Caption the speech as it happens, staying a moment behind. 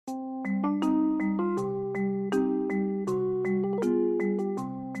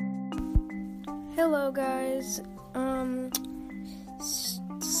Hello guys,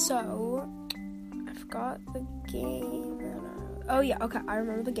 so, I forgot the game, I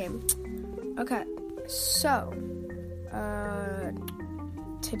remember the game. Okay, so,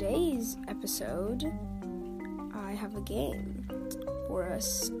 today's episode, I have a game for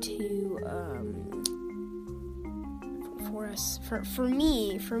us to,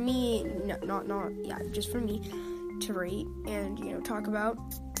 just for me to rate and, talk about,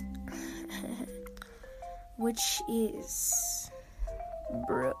 which is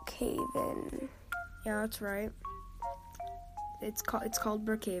Brookhaven. Yeah, that's right. It's called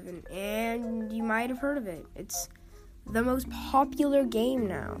Brookhaven, and you might have heard of it. It's the most popular game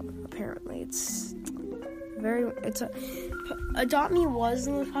now, apparently. Adopt Me was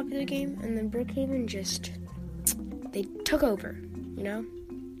the most popular game, and then Brookhaven they took over, you know?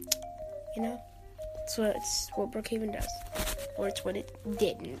 It's what Brookhaven does. Or it's what it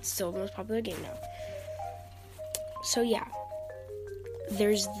did, and it's still the most popular game now. So yeah,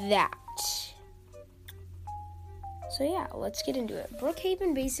 there's that. So yeah, let's get into it.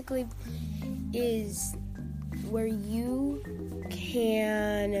 Brookhaven basically is where you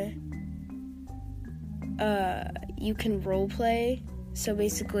can role play. So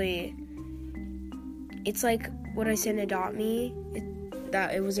basically, it's like what I said in Adopt Me.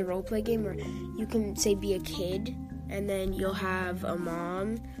 It was a role play game where you can be a kid, and then you'll have a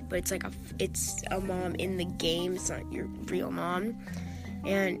mom, but it's a mom in the game. It's not your real mom,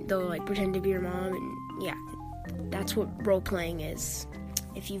 and they'll pretend to be your mom, and yeah, that's what role playing is.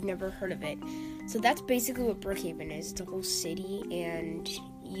 If you've never heard of it, so that's basically what Brookhaven is. It's a whole city, and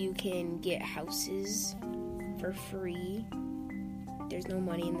you can get houses for free. There's no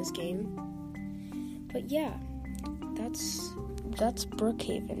money in this game, but yeah, that's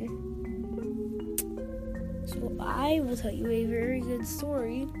Brookhaven. So I will tell you a very good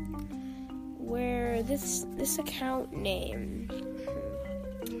story where this account name,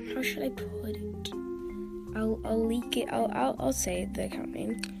 how should I put it? I'll leak it. I'll say the account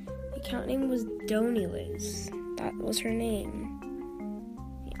name. The account name was Doniliz. That was her name.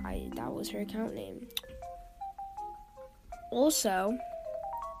 That was her account name. Also,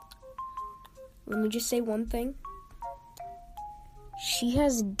 let me just say one thing. She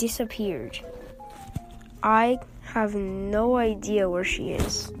has disappeared. I have no idea where she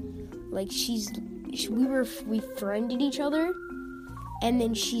is. We friended each other, and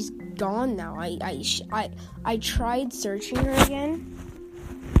then she's gone now. I tried searching her again,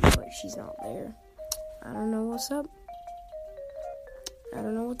 but she's not there. I don't know what's up. I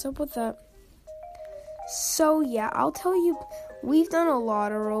don't know what's up with that. So yeah, I'll tell you, we've done a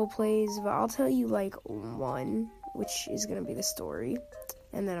lot of role plays, but I'll tell you one, which is gonna be the story,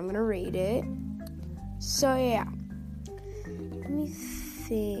 and then I'm gonna rate it. So yeah, let me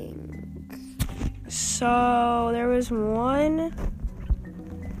think. So there was one.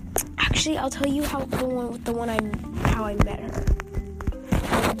 Actually, I'll tell you how I met her.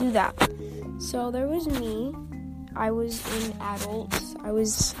 I'll do that. So there was me. I was an adult. I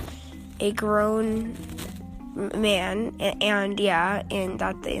was a grown man, and in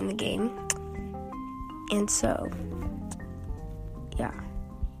the game. And so, yeah,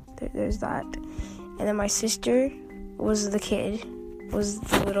 there's that. And then my sister was the kid,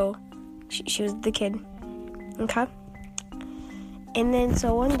 she was the kid, okay? And then,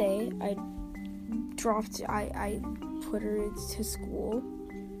 so one day, I put her to school.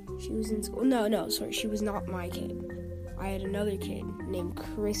 She was in school. No, sorry, she was not my kid. I had another kid named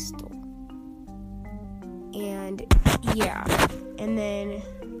Crystal. And, yeah, and then,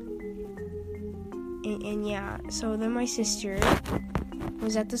 and yeah, so then my sister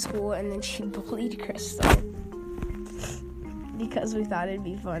was at the school, and then she bullied Crystal because we thought it'd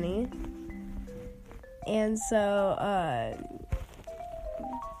be funny. And so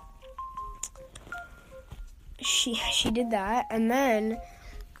she did that, and then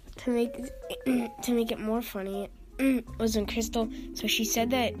to make it more funny was when Crystal. So she said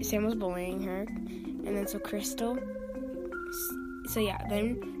that Sam was bullying her, and then so Crystal. So yeah,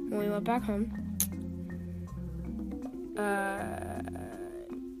 then when we went back home,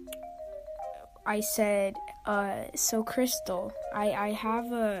 I said, so Crystal, I've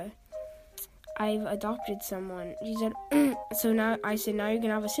adopted someone. She said, so now, I said, now you're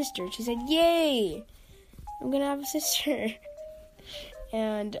gonna have a sister. She said, yay, I'm gonna have a sister.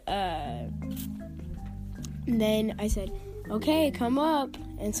 And, then I said, okay, come up.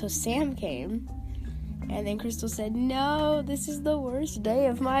 And so Sam came, and then Crystal said, no, this is the worst day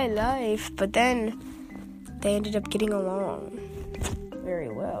of my life. But then they ended up getting along very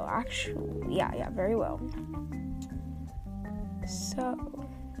well, actually. Yeah, very well. So,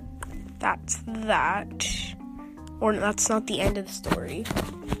 that's that. Or that's not the end of the story,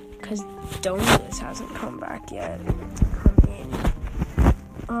 because Donuts hasn't come back yet. Come in.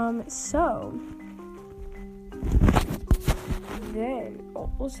 So then,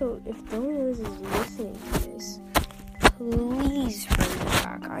 also, if Donuts is listening to this, please bring me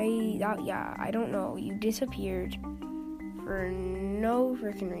back. I don't know. You disappeared for no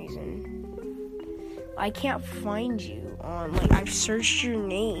freaking reason. I can't find you on, I've searched your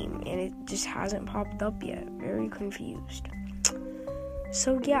name and it just hasn't popped up yet. Very confused.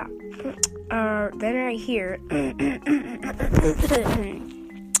 So, yeah. Then right here,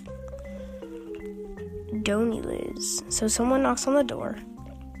 Donny Liz. So, someone knocks on the door.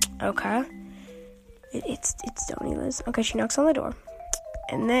 Okay. It's Donny Liz. Okay, she knocks on the door.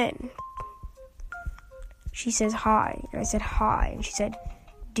 And then she says hi. And I said hi. And she said,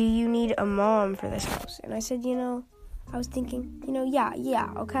 do you need a mom for this house? And I said, I was thinking,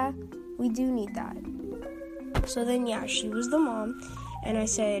 yeah, okay? We do need that. So then, yeah, she was the mom. And I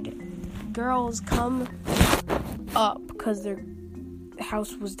said, girls, come up, because their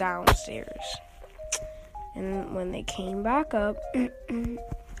house was downstairs. And when they came back up,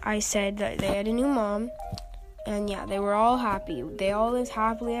 I said that they had a new mom. And yeah, they were all happy. They all lived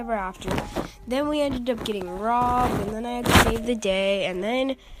happily ever after. Then we ended up getting robbed, and then I had to save the day, and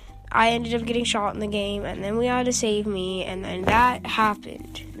then I ended up getting shot in the game, and then we had to save me, and then that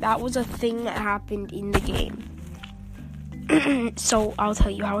happened. That was a thing that happened in the game. So I'll tell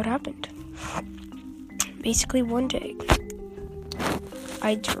you how it happened. Basically, one day,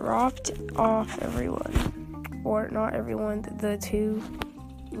 I dropped off everyone, or not everyone, the two,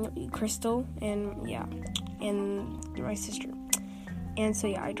 Crystal and my sister. And so,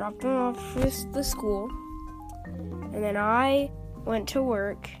 yeah, I dropped them off for the school. And then I went to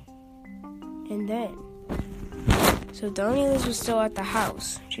work. And then, so Donny Liz was still at the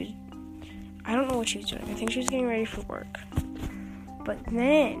house. I don't know what she was doing. I think she was getting ready for work. But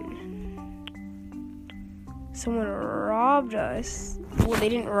then, someone robbed us. Well, they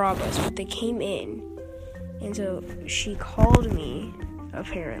didn't rob us, but they came in. And so she called me,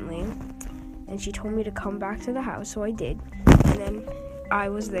 apparently. And she told me to come back to the house, so I did. And then I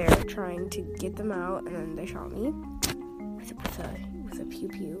was there trying to get them out, and then they shot me with a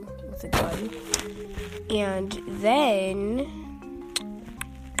pew-pew, with a gun. And then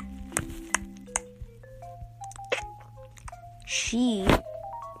she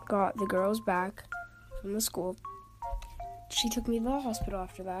got the girls back from the school. She took me to the hospital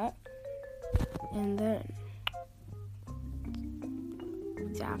after that. And then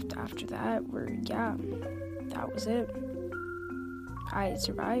after that, that was it. I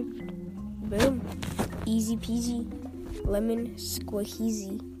survived. Boom. Easy peasy. Lemon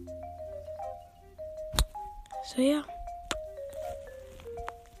squeezy. So yeah.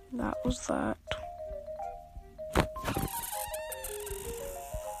 That was that.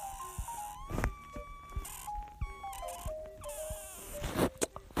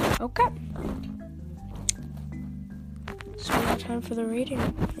 Okay. So what time for the rating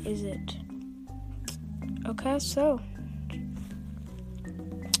is it? Okay, so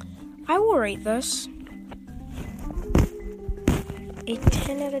I will rate this a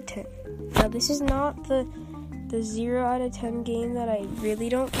 10 out of 10. Now this is not the 0 out of 10 game that I really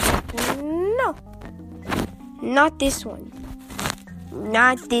don't care. No. Not this one.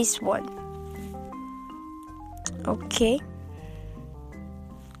 Not this one. Okay.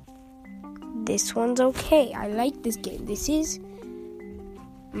 This one's okay. I like this game. This is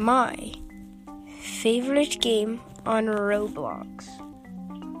my favorite game on Roblox.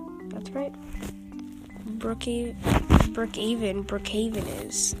 That's right. Brookhaven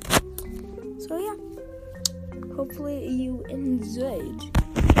is. So yeah. Hopefully you enjoyed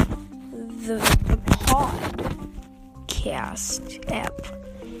the podcast app.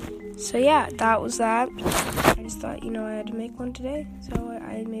 So yeah, that was that. I just thought, I had to make one today. So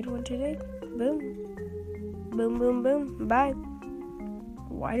I made one today. Boom. Boom, boom, boom. Bye.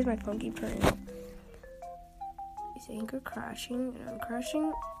 Why does my phone keep turning? Is Anchor crashing? And I'm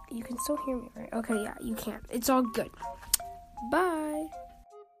crashing? You can still hear me, right? Okay, yeah, you can. It's all good. Bye.